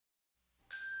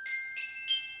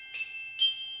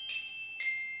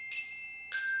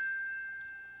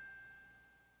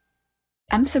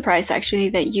I'm surprised actually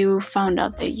that you found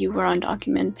out that you were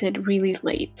undocumented really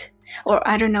late. Or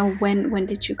I don't know, when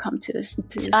did you come to this?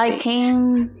 I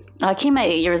came at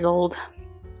 8 years old.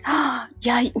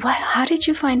 Yeah, how did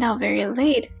you find out very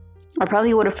late? I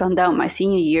probably would have found out my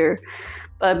senior year,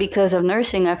 but because of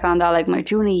nursing, I found out like my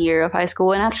junior year of high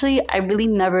school. And actually, I really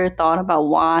never thought about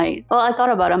why. Well, I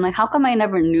thought about it. I'm like, how come I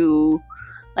never knew?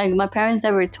 Like, my parents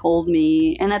never told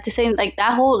me. And at the same, like,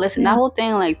 that whole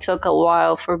thing, like, took a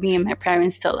while for me and my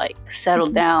parents to, like,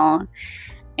 settle down.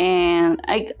 And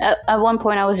at one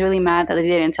point, I was really mad that they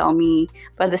didn't tell me.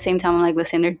 But at the same time, I'm like,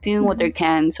 listen, they're doing what they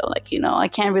can. So, like, I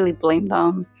can't really blame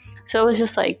them. So it was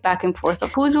just, like, back and forth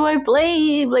of, who do I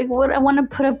blame? Like, what, I want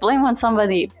to put a blame on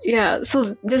somebody. Yeah,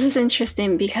 so this is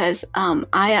interesting because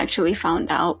I actually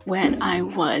found out when I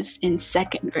was in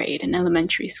second grade in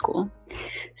elementary school.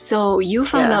 So you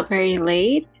found out very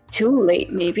late, too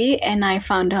late maybe, and I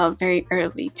found out very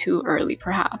early, too early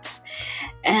perhaps.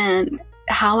 And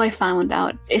how I found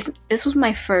out is this was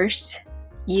my first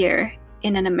year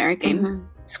in an American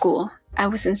school. I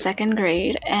was in second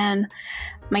grade, and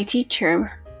my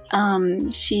teacher,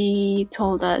 she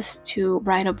told us to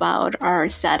write about our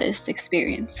saddest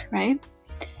experience, right?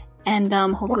 And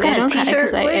hopefully I don't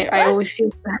because I always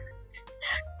feel bad.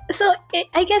 So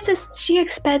I guess she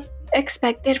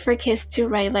expected for kids to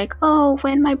write like, oh,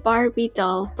 when my Barbie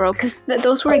doll broke, because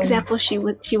those were examples she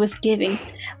was giving.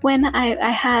 When I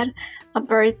had a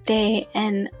birthday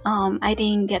and I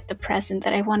didn't get the present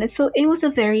that I wanted. So it was a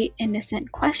very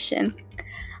innocent question.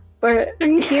 But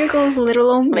here goes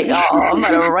little old me. Like, oh, I'm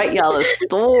gonna write y'all a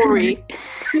story.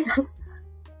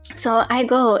 So I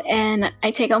go and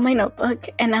I take out my notebook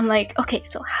and I'm like, okay,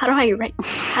 so how do I write?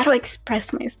 How do I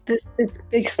express this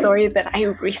big story that I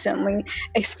recently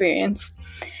experienced?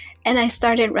 And I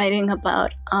started writing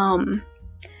about,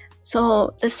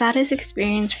 so the saddest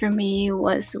experience for me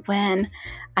was when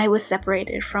I was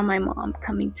separated from my mom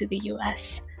coming to the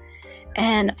US.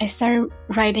 And I started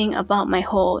writing about my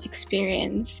whole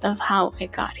experience of how I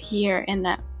got here, and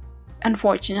that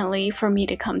unfortunately for me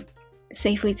to come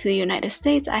safely to the United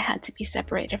States, I had to be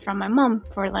separated from my mom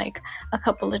for like a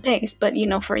couple of days. But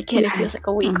for a kid, it feels like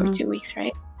a week or 2 weeks,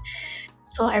 right?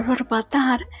 So I wrote about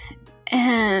that.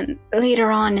 And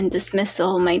later on in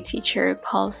dismissal, my teacher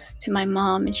calls to my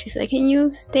mom and she's like, can you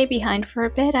stay behind for a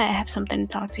bit? I have something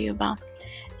to talk to you about.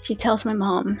 She tells my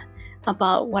mom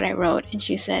about what I wrote, and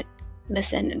she said,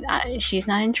 listen, she's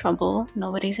not in trouble.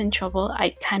 Nobody's in trouble. I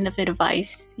kind of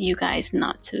advise you guys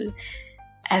not to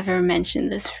ever mention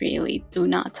this freely. Do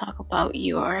not talk about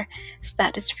your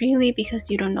status freely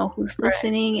because you don't know who's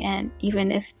listening. And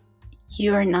even if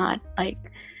you're not like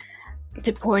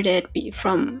deported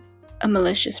from a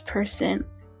malicious person,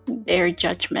 their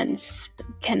judgments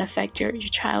can affect your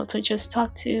child. So just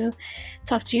talk to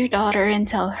your daughter and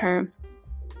tell her,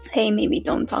 hey, maybe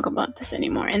don't talk about this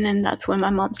anymore. And then that's when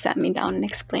my mom sat me down and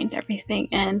explained everything.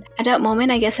 And at that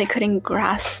moment, I guess I couldn't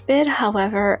grasp it.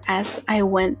 However, as I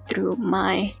went through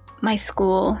my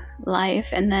school life,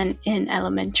 and then in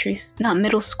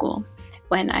middle school,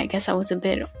 when I guess I was a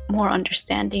bit more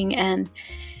understanding and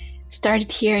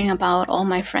started hearing about all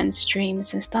my friends'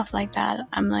 dreams and stuff like that,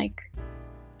 I'm like,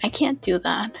 I can't do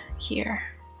that here.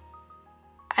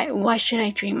 Why should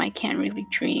I dream? I can't really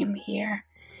dream here.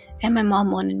 And my mom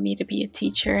wanted me to be a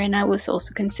teacher, and I was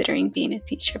also considering being a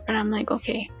teacher. But I'm like,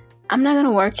 okay, I'm not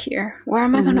gonna work here. Where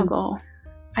am I gonna go?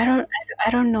 I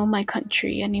don't know my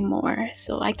country anymore,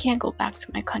 so I can't go back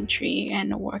to my country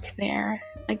and work there.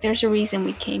 Like, there's a reason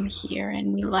we came here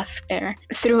and we left there.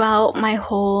 Throughout my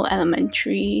whole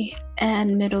elementary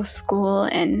and middle school,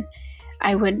 and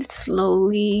I would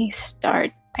slowly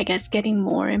start, I guess, getting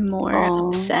more and more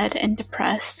upset and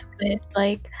depressed with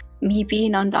like me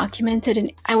being undocumented.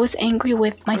 And I was angry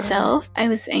with myself. I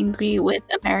was angry with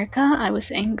America. I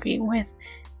was angry with,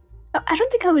 I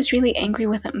don't think I was really angry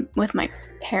with my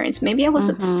parents. Maybe I was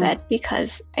upset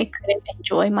because I couldn't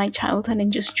enjoy my childhood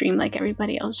and just dream like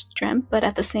everybody else dreamt. But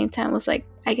at the same time, I was like,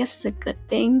 I guess it's a good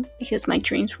thing because my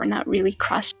dreams were not really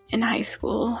crushed in high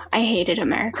school. I hated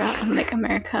America. I'm like,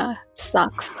 America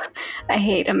sucks. I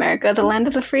hate America. The land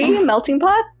of the free, melting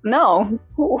pot? No.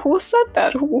 Who said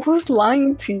that? Who's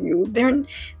lying to you?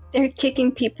 They're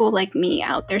kicking people like me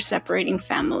out. They're separating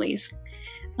families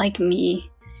like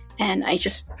me. And I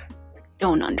just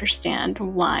don't understand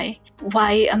why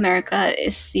America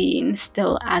is seen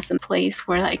still as a place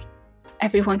where like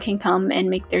everyone can come and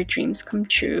make their dreams come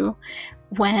true,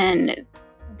 when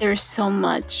there's so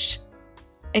much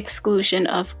exclusion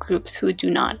of groups who do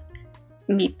not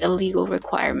meet the legal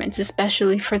requirements,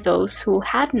 especially for those who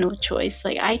had no choice.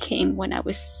 Like, I came when I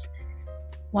was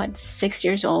 6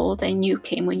 years old and you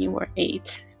came when you were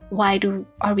 8. Why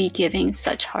are we giving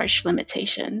such harsh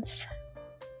limitations?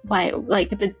 Why, like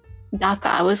the DACA,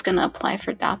 I was gonna apply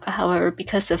for DACA, however,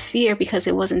 because of fear, because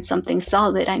it wasn't something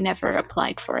solid, I never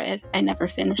applied for it. I never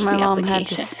finished the application. My mom had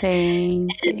the same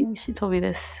thing. She told me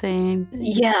the same thing.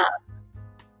 Yeah.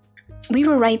 We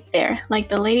were right there. Like,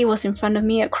 the lady was in front of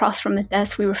me across from the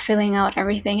desk. We were filling out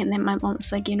everything, and then my mom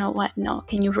was like, you know what? No,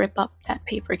 can you rip up that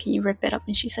paper? Can you rip it up?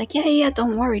 And she's like, yeah,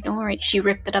 don't worry. She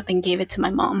ripped it up and gave it to my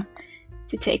mom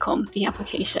to take home the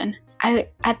application.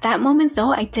 At that moment,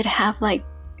 though, I did have like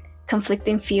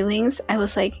conflicting feelings. I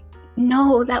was like,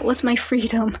 no, that was my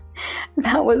freedom.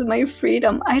 That was my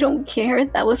freedom. I don't care.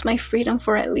 That was my freedom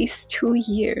for at least 2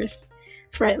 years.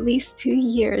 For at least 2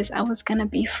 years, I was gonna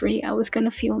be free. I was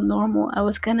gonna feel normal. I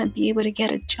was gonna be able to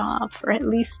get a job for at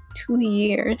least 2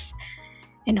 years.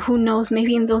 And who knows,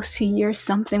 maybe in those 2 years,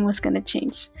 something was gonna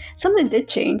change. Something did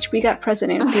change. We got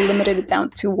president who limited it down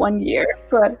to 1 year.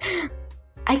 But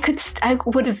I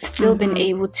would have still been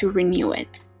able to renew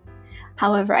it.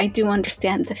 However, I do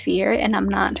understand the fear, and I'm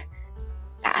not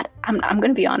that. I'm going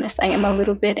to be honest. I am a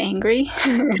little bit angry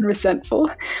and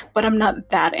resentful, but I'm not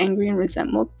that angry and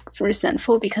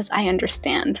resentful because I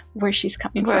understand where she's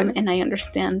coming from, and I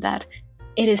understand that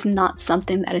it is not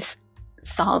something that is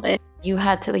solid. You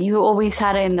always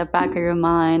had it in the back of your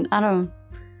mind.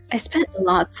 I spent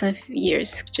lots of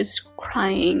years just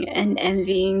crying and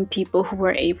envying people who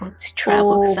were able to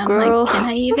travel. Because I'm like, can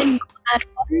I even go that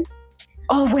far?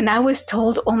 Oh, when I was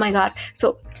told, oh my God.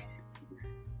 So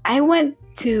I went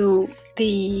to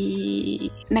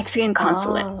the Mexican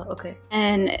consulate. Okay.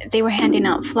 And they were handing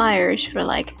out flyers for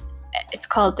like, it's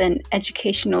called an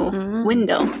educational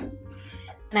window.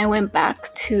 And I went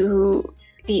back to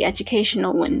the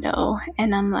educational window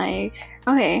and I'm like,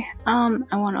 okay, I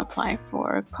want to apply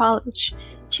for college.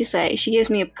 She gives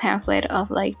me a pamphlet of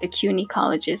like the CUNY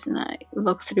colleges and I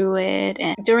look through it.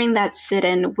 And during that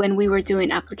sit-in, when we were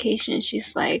doing applications,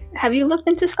 she's like, have you looked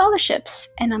into scholarships?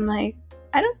 And I'm like,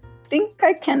 I don't think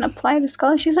I can apply to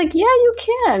scholarships. She's like, yeah, you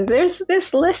can. There's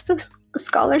this list of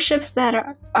scholarships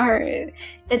that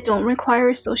that don't require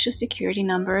a social security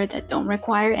number, that don't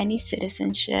require any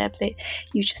citizenship.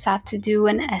 You just have to do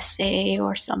an essay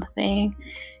or something.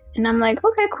 And I'm like,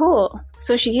 okay, cool.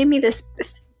 So she gave me this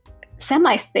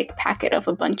semi-thick packet of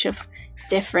a bunch of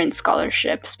different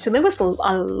scholarships. So there was a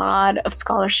lot of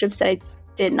scholarships that I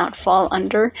did not fall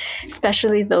under,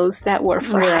 especially those that were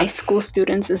for high school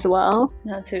students as well.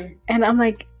 That too. And I'm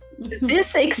like,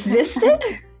 this existed?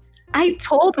 I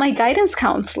told my guidance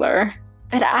counselor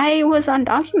that I was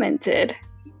undocumented.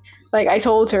 Like, I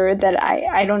told her that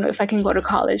I don't know if I can go to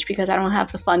college because I don't have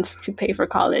the funds to pay for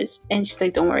college. And she's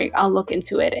like, don't worry, I'll look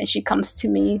into it. And she comes to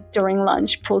me during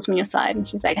lunch, pulls me aside, and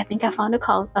she's like, I think I found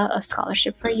a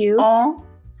scholarship for you.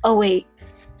 Oh, wait,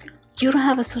 you don't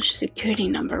have a social security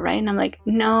number, right? And I'm like,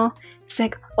 no. She's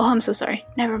like, oh, I'm so sorry.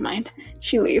 Never mind.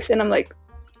 She leaves. And I'm like,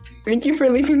 thank you for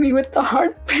leaving me with the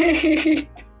heartbreak.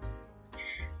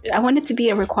 I want it to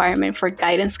be a requirement for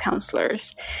guidance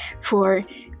counselors, for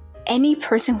any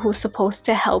person who's supposed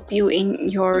to help you in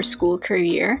your school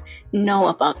career, know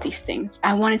about these things.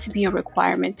 I want it to be a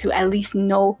requirement to at least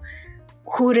know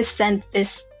who to send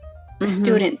this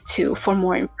student to for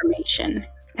more information.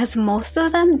 Because most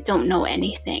of them don't know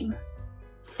anything.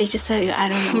 They just tell you, I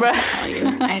don't know what to tell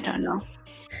you. I don't know.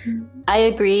 I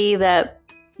agree that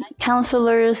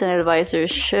counselors and advisors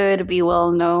should be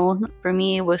well known. For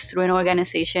me, it was through an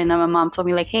organization, and my mom told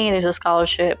me, like, hey, there's a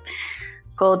scholarship,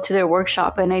 go to their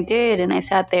workshop. And I did, and I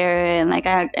sat there, and like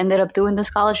I ended up doing the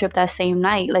scholarship that same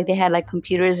night. Like, they had like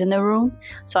computers in the room,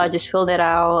 so I just filled it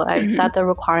out. I got the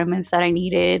requirements that I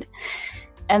needed,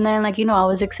 and then, like, I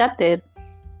was accepted.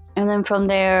 And then from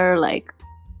there, like,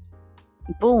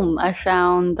 boom, I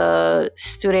found the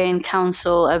student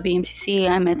council at BMCC.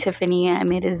 I met Tiffany, I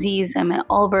met Aziz, I met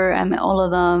Albert, I met all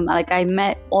of them. Like, I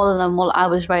met all of them while I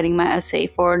was writing my essay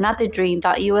for not the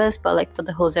Dream.us, but like for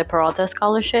the Jose Peralta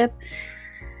scholarship.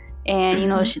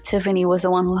 And Tiffany was the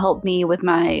one who helped me with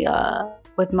my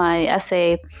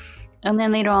essay. And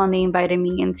then later on, they invited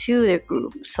me into their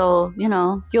group. So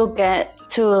you'll get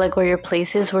to like where your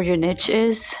place is, where your niche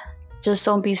is. Just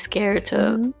don't be scared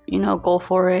to go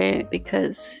for it,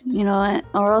 because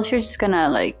or else you're just gonna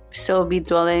like still be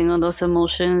dwelling on those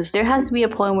emotions. There has to be a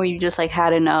point where you just like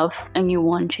had enough and you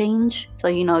want change. So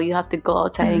you have to go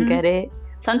outside and get it.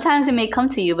 Sometimes it may come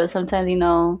to you, but sometimes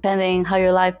depending how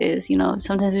your life is,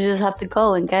 sometimes you just have to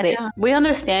go and get it. We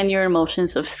understand your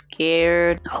emotions of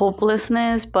scared,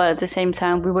 hopelessness, but at the same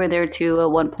time, we were there too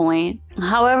at one point.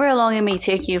 However long it may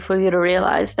take you for you to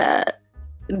realize that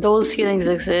those feelings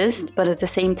exist, but at the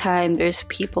same time, there's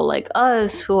people like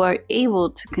us who are able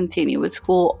to continue with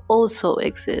school also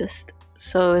exist.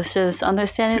 So it's just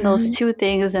understanding those two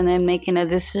things and then making a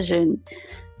decision.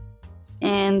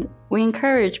 And we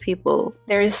encourage people.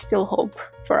 There is still hope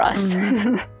for us.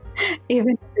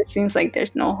 Even if it seems like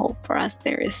there's no hope for us,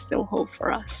 there is still hope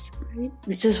for us.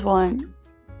 We just want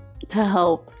to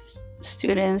help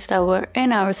students that were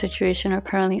in our situation or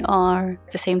currently are.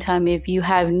 At the same time, if you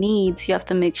have needs, you have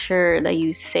to make sure that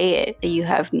you say it, that you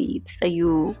have needs, that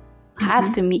you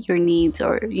have to meet your needs,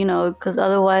 or, you know, because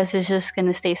otherwise it's just going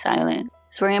to stay silent.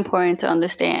 It's very important to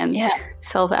understand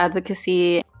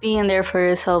self-advocacy, being there for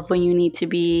yourself when you need to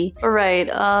be. All right.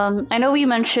 I know we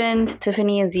mentioned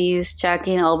Tiffany, Aziz,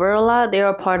 Jackie, and Albert a lot. They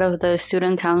are part of the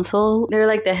student council. They're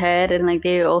like the head, and like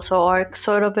they also are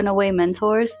sort of in a way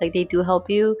mentors. Like they do help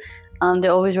you.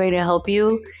 They're always ready to help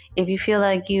you. If you feel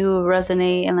like you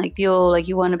resonate and like feel like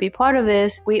you want to be part of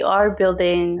this, we are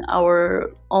building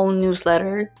our own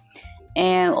newsletter.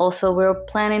 And also we're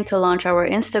planning to launch our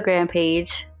Instagram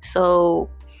page. So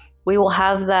we will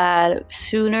have that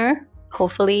sooner.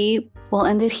 Hopefully we'll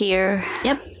end it here.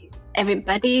 Yep.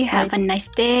 Everybody have a nice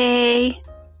day.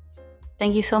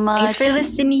 Thanks for listening. Thanks for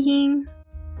listening.